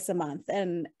or twice a month.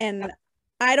 And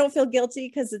I don't feel guilty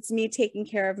because it's me taking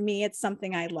care of me. It's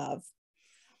something I love.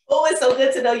 Oh, it's so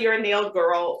good to know you're a nail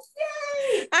girl.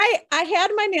 Yay! I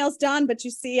had my nails done, but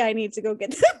you see, I need to go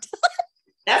get them done.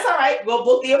 That's all right. We'll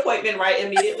book the appointment right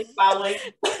immediately following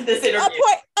this interview.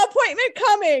 Appointment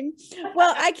coming.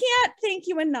 Well, I can't thank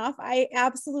you enough. I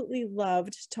absolutely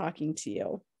loved talking to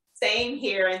you. Same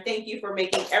here. And thank you for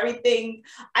making everything.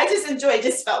 I just enjoyed it.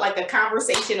 Just felt like a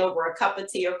conversation over a cup of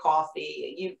tea or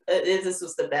coffee. This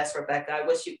was the best, Rebecca. I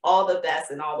wish you all the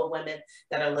best and all the women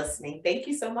that are listening. Thank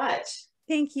you so much.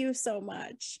 Thank you so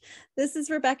much. This is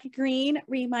Rebecca Greene,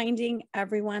 reminding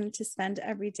everyone to spend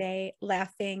every day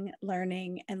laughing,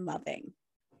 learning, and loving.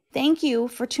 Thank you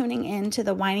for tuning in to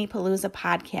the Whinypaluza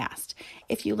podcast.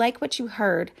 If you like what you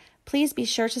heard, please be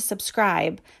sure to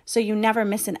subscribe so you never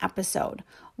miss an episode.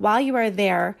 While you are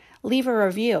there, leave a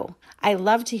review. I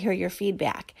love to hear your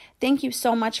feedback. Thank you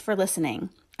so much for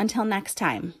listening. Until next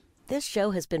time. This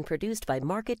show has been produced by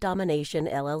Market Domination,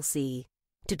 LLC.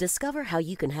 To discover how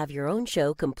you can have your own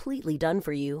show completely done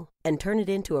for you and turn it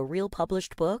into a real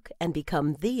published book and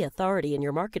become the authority in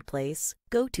your marketplace,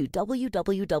 go to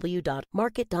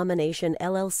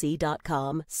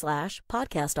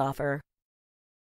www.marketdominationllc.com/podcast offer.